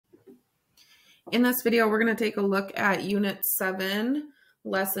In this video, we're going to take a look at Unit 7,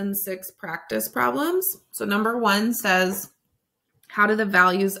 Lesson 6 practice problems. So number 1 says, how do the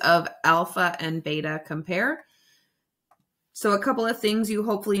values of alpha and beta compare? So a couple of things you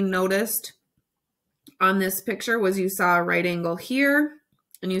hopefully noticed on this picture was you saw a right angle here,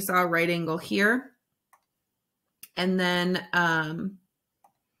 and you saw a right angle here. And then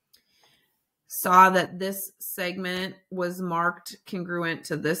saw that this segment was marked congruent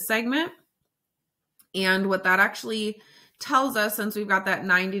to this segment. And what that actually tells us, since we've got that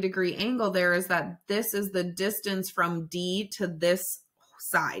 90-degree angle there, is that this is the distance from D to this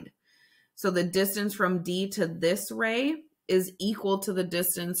side. So the distance from D to this ray is equal to the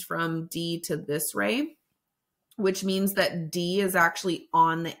distance from D to this ray, which means that D is actually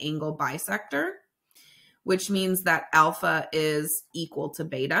on the angle bisector, which means that alpha is equal to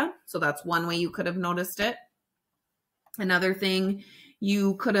beta. So that's one way you could have noticed it. Another thing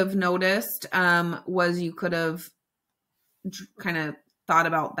you could have noticed was you could have kind of thought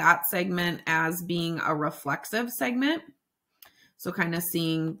about that segment as being a reflexive segment. So kind of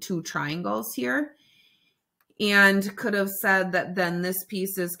seeing two triangles here. And could have said that then this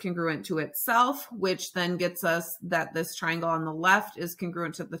piece is congruent to itself, which then gets us that this triangle on the left is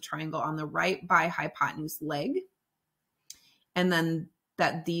congruent to the triangle on the right by hypotenuse leg. And then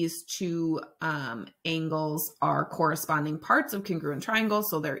that these two angles are corresponding parts of congruent triangles,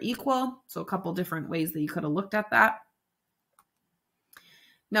 so they're equal. So a couple different ways that you could have looked at that.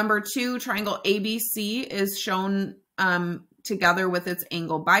 Number 2, triangle ABC is shown together with its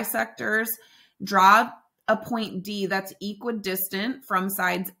angle bisectors. Draw a point D that's equidistant from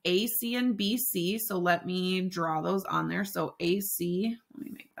sides AC and BC. So let me draw those on there. So AC, let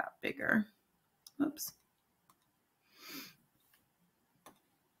me make that bigger. Oops.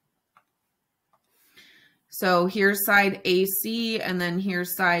 So here's side AC and then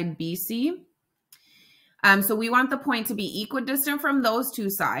here's side BC. So we want the point to be equidistant from those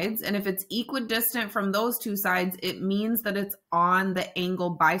two sides. And if it's equidistant from those two sides, it means that it's on the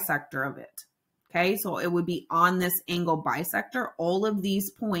angle bisector of it. Okay, so it would be on this angle bisector. All of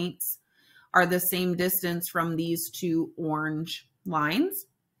these points are the same distance from these two orange lines.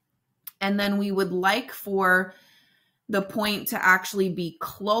 And then we would like for the point to actually be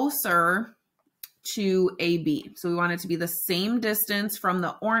closer to AB. So we want it to be the same distance from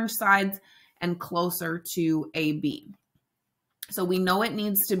the orange sides and closer to AB. So we know it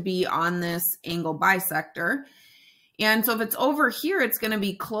needs to be on this angle bisector. And so if it's over here, it's going to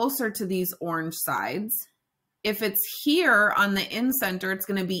be closer to these orange sides. If it's here on the in-center, it's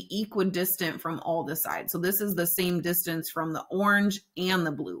going to be equidistant from all the sides. So this is the same distance from the orange and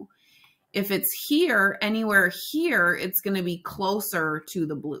the blue. If it's here, anywhere here, it's going to be closer to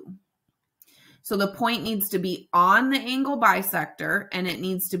the blue. So the point needs to be on the angle bisector, and it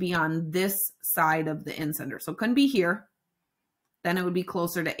needs to be on this side of the in-center. So it couldn't be here. Then it would be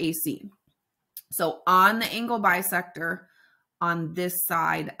closer to AC. So on the angle bisector, on this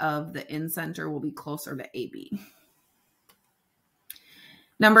side of the in-center will be closer to AB.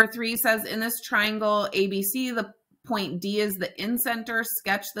 Number 3 says, in this triangle ABC, the point D is the in-center.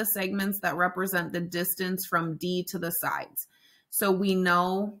 Sketch the segments that represent the distance from D to the sides. So we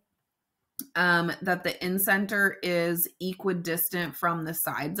know that the in-center is equidistant from the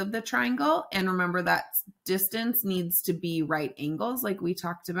sides of the triangle. And remember that distance needs to be right angles like we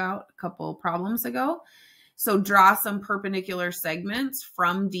talked about a couple problems ago. So draw some perpendicular segments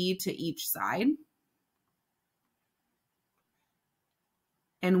from D to each side.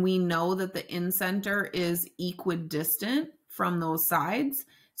 And we know that the in-center is equidistant from those sides.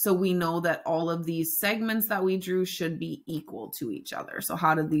 So we know that all of these segments that we drew should be equal to each other. So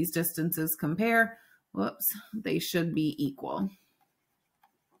how do these distances compare? Whoops, they should be equal.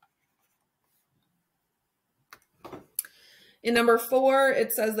 In number 4,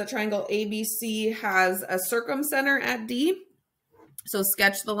 it says the triangle ABC has a circumcenter at D. So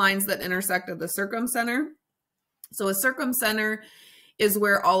sketch the lines that intersect at the circumcenter. So a circumcenter is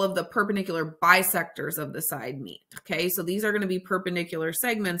where all of the perpendicular bisectors of the side meet. Okay, so these are going to be perpendicular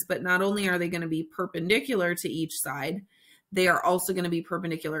segments, but not only are they going to be perpendicular to each side, they are also going to be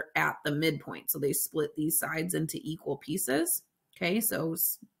perpendicular at the midpoint. So they split these sides into equal pieces. Okay, so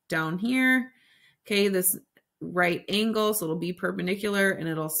down here, okay, this right angle, so it'll be perpendicular and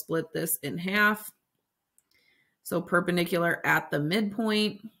it'll split this in half. So perpendicular at the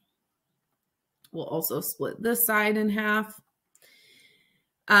midpoint will also split this side in half.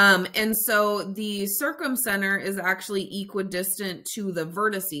 And so the circumcenter is actually equidistant to the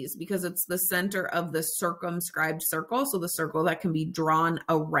vertices because it's the center of the circumscribed circle. So the circle that can be drawn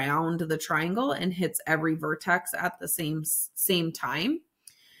around the triangle and hits every vertex at the same time.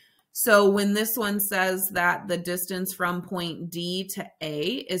 So when this one says that the distance from point D to A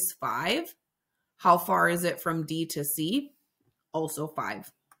is 5, how far is it from D to C? Also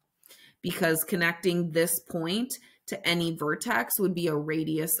 5. Because connecting this point to any vertex would be a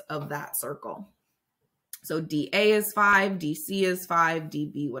radius of that circle. So DA is 5, DC is 5,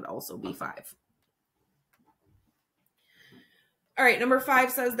 DB would also be 5. All right, number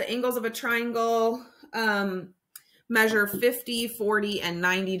 5 says the angles of a triangle measure 50, 40, and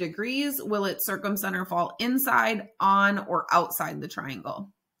 90 degrees. Will its circumcenter fall inside, on, or outside the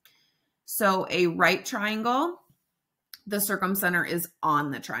triangle? So a right triangle, the circumcenter is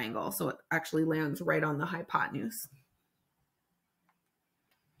on the triangle. So it actually lands right on the hypotenuse.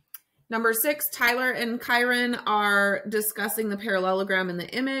 Number 6, Tyler and Kyron are discussing the parallelogram in the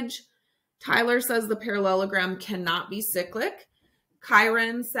image. Tyler says the parallelogram cannot be cyclic.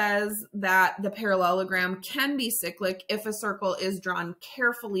 Kyron says that the parallelogram can be cyclic if a circle is drawn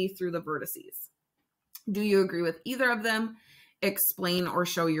carefully through the vertices. Do you agree with either of them? Explain or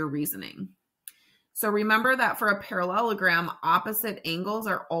show your reasoning. So remember that for a parallelogram, opposite angles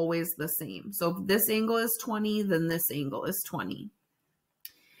are always the same. So if this angle is 20, then this angle is 20.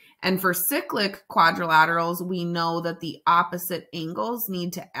 And for cyclic quadrilaterals, we know that the opposite angles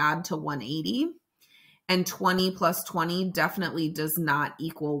need to add to 180. And 20 plus 20 definitely does not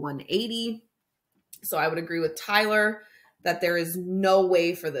equal 180. So I would agree with Tyler that there is no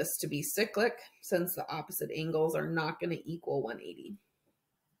way for this to be cyclic since the opposite angles are not going to equal 180.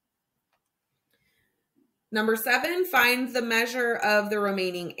 Number 7, find the measure of the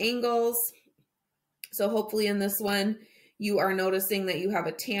remaining angles. So hopefully in this one, you are noticing that you have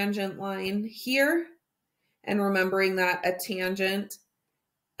a tangent line here and remembering that a tangent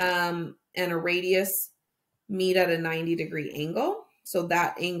and a radius meet at a 90-degree angle. So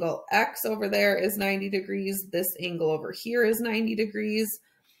that angle X over there is 90 degrees. This angle over here is 90 degrees.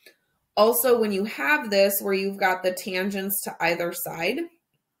 Also, when you have this where you've got the tangents to either side,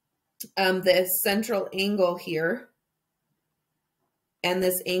 the central angle here and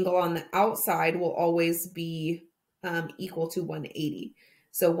this angle on the outside will always be equal to 180.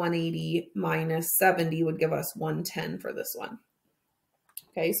 So 180 minus 70 would give us 110 for this one.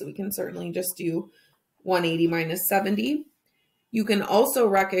 Okay, so we can certainly just do 180 minus 70. You can also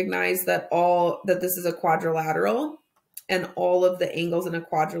recognize that this is a quadrilateral and all of the angles in a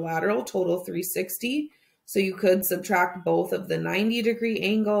quadrilateral total 360. So you could subtract both of the 90-degree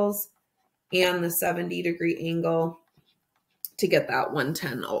angles and the 70-degree angle to get that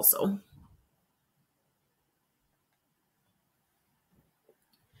 110 also.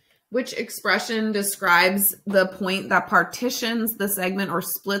 Which expression describes the point that partitions the segment or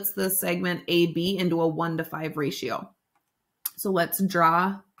splits the segment AB into a 1:5 ratio? So let's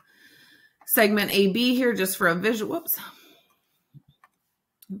draw segment AB here just for a visual. Whoops.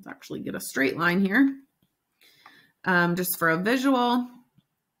 Let's actually get a straight line here just for a visual.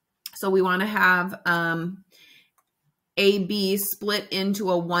 So we want to have AB split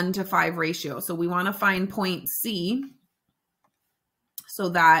into a 1:5 ratio. So we want to find point C so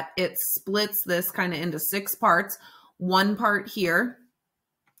that it splits this kind of into 6 parts, 1 part here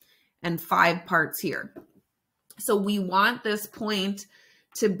and 5 parts here. So we want this point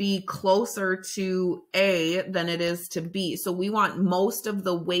to be closer to A than it is to B. So we want most of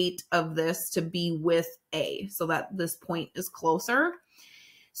the weight of this to be with A so that this point is closer.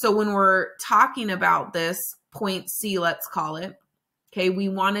 So when we're talking about this point C, let's call it, okay, we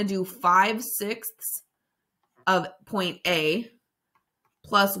want to do 5/6 of point A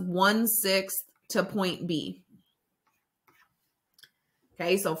plus 1/6 to point B.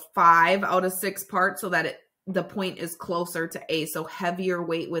 Okay, so 5 out of 6 parts so that the point is closer to A. So heavier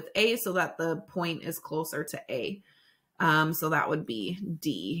weight with A so that the point is closer to A. So that would be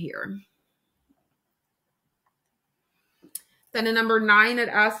D here. Then in number 9, it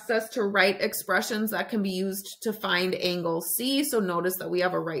asks us to write expressions that can be used to find angle C. So notice that we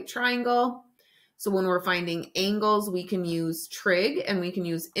have a right triangle. So when we're finding angles, we can use trig and we can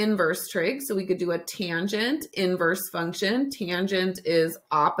use inverse trig. So we could do a tangent inverse function. Tangent is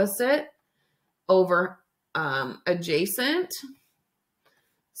opposite over adjacent.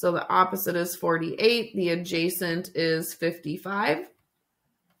 So the opposite is 48. The adjacent is 55.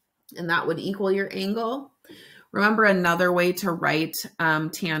 And that would equal your angle. Remember, another way to write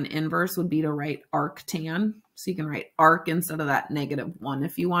tan inverse would be to write arctan. So you can write arc instead of that -1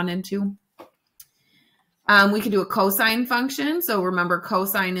 if you wanted to. We could do a cosine function. So remember,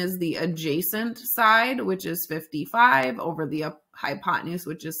 cosine is the adjacent side, which is 55, over the hypotenuse,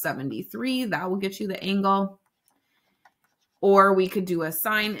 which is 73. That will get you the angle. Or we could do a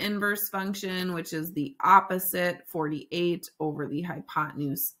sine inverse function, which is the opposite, 48 over the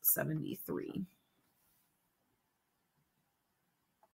hypotenuse, 73.